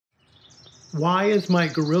Why is my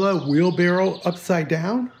Gorilla wheelbarrow upside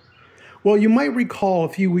down? Well, you might recall a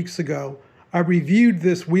few weeks ago, I reviewed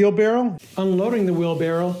this wheelbarrow. Unloading the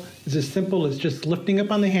wheelbarrow is as simple as just lifting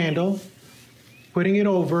up on the handle, putting it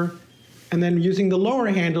over, and then using the lower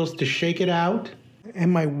handles to shake it out.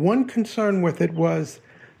 And my one concern with it was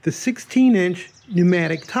the 16-inch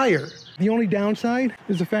pneumatic tire. The only downside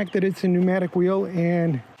is the fact that it's a pneumatic wheel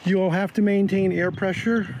and you'll have to maintain air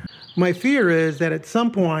pressure. My fear is that at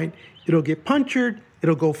some point it'll get punctured,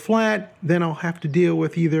 it'll go flat, then I'll have to deal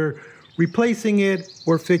with either replacing it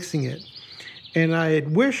or fixing it. And I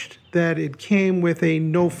had wished that it came with a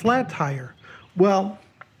no flat tire. Well,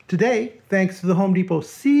 today, thanks to the Home Depot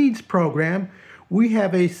Seeds program, we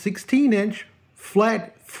have a 16-inch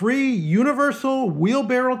flat free universal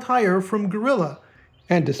wheelbarrow tire from Gorilla.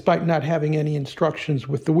 And despite not having any instructions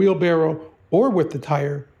with the wheelbarrow or with the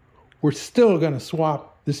tire, we're still going to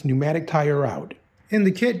swap this pneumatic tire out. In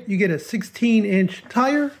the kit, you get a 16-inch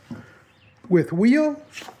tire with wheel.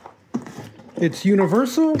 It's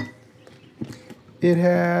universal. It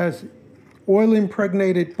has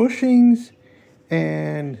oil-impregnated bushings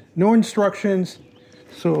and no instructions.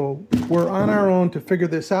 So we're on our own to figure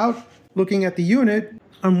this out. Looking at the unit,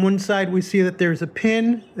 on one side we see that there's a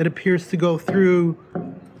pin that appears to go through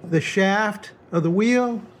the shaft of the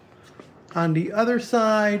wheel. On the other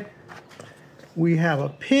side, we have a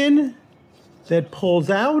pin that pulls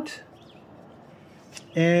out,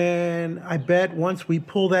 and I bet once we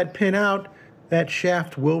pull that pin out, that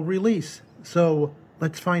shaft will release. So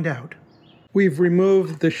let's find out. We've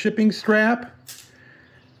removed the shipping strap.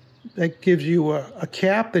 That gives you a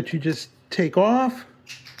cap that you just take off.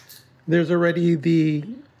 There's already the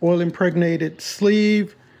oil-impregnated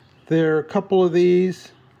sleeve. There are a couple of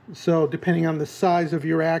these, so depending on the size of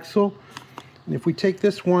your axle. And if we take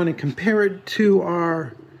this one and compare it to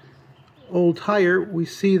our old tire, we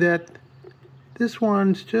see that this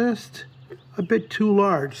one's just a bit too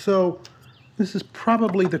large. So this is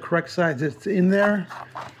probably the correct size that's in there.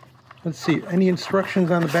 Let's see, any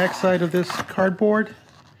instructions on the back side of this cardboard?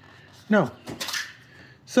 No.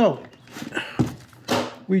 So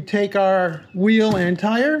we take our wheel and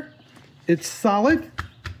tire. It's solid,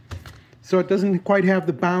 so it doesn't quite have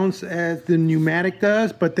the bounce as the pneumatic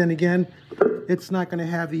does, but then again, it's not going to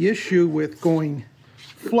have the issue with going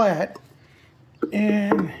flat.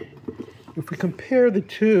 And if we compare the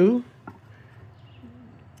two,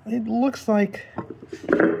 it looks like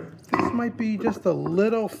this might be just a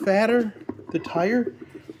little fatter, the tire.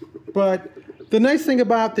 But the nice thing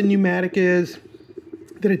about the pneumatic is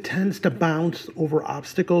that it tends to bounce over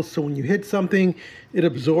obstacles. So when you hit something, it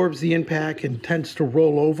absorbs the impact and tends to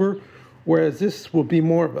roll over, whereas this will be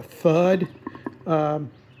more of a thud.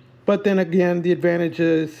 But then again, the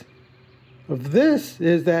advantages of this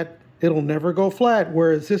is that it'll never go flat,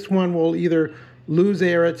 whereas this one will either lose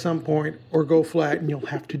air at some point or go flat, and you'll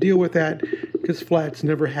have to deal with that because flats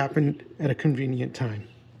never happen at a convenient time.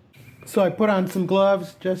 So I put on some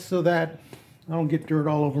gloves just so that I don't get dirt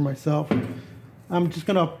all over myself. I'm just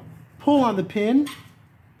going to pull on the pin.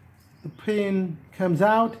 The pin comes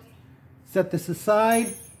out. Set this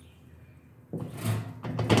aside.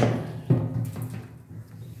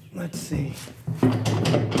 Let's see.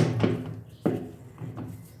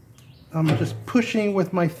 I'm just pushing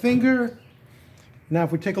with my finger. Now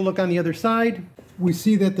if we take a look on the other side, we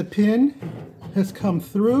see that the pin has come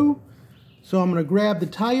through. So I'm going to grab the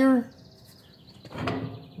tire,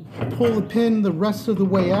 pull the pin the rest of the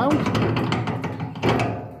way out.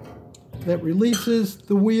 That releases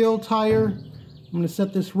the wheel tire. I'm going to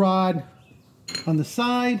set this rod on the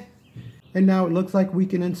side, and now it looks like we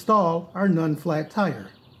can install our non-flat tire.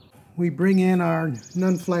 We bring in our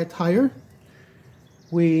non-flat tire.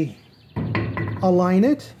 We align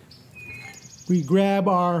it. We grab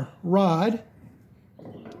our rod.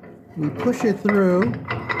 We push it through,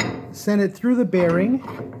 send it through the bearing,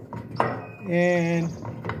 and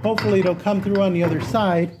hopefully it'll come through on the other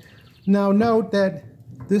side. Now note that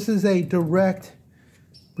this is a direct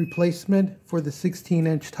replacement for the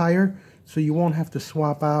 16-inch tire, so you won't have to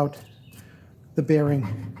swap out the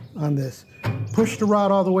bearing on this. Push the rod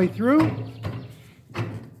all the way through,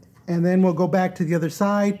 and then we'll go back to the other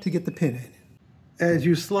side to get the pin in. As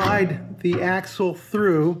you slide the axle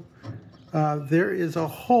through, there is a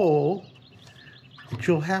hole that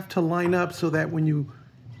you'll have to line up so that when you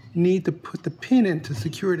need to put the pin in to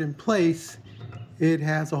secure it in place, it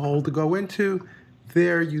has a hole to go into.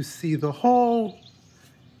 There you see the hole.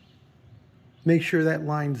 Make sure that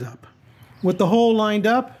lines up. With the hole lined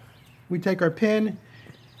up, we take our pin,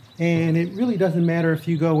 and it really doesn't matter if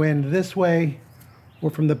you go in this way or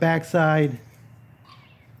from the back side.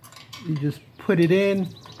 You just put it in,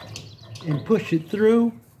 and push it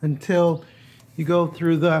through until you go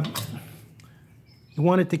through you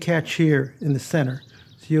want it to catch here in the center.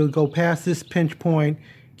 So you'll go past this pinch point,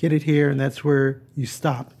 get it here, and that's where you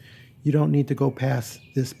stop. You don't need to go past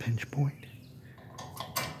this pinch point.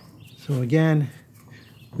 So again,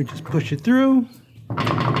 we just push it through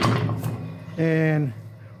and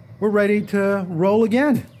we're ready to roll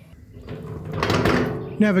again.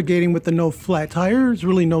 Navigating with the no flat tire is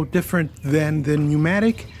really no different than the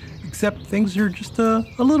pneumatic, except things are just a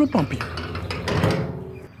little bumpier.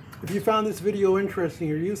 If you found this video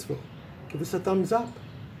interesting or useful, give us a thumbs up,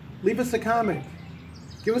 leave us a comment,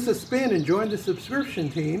 give us a spin and join the subscription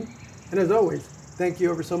team. And as always, thank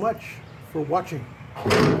you ever so much for watching.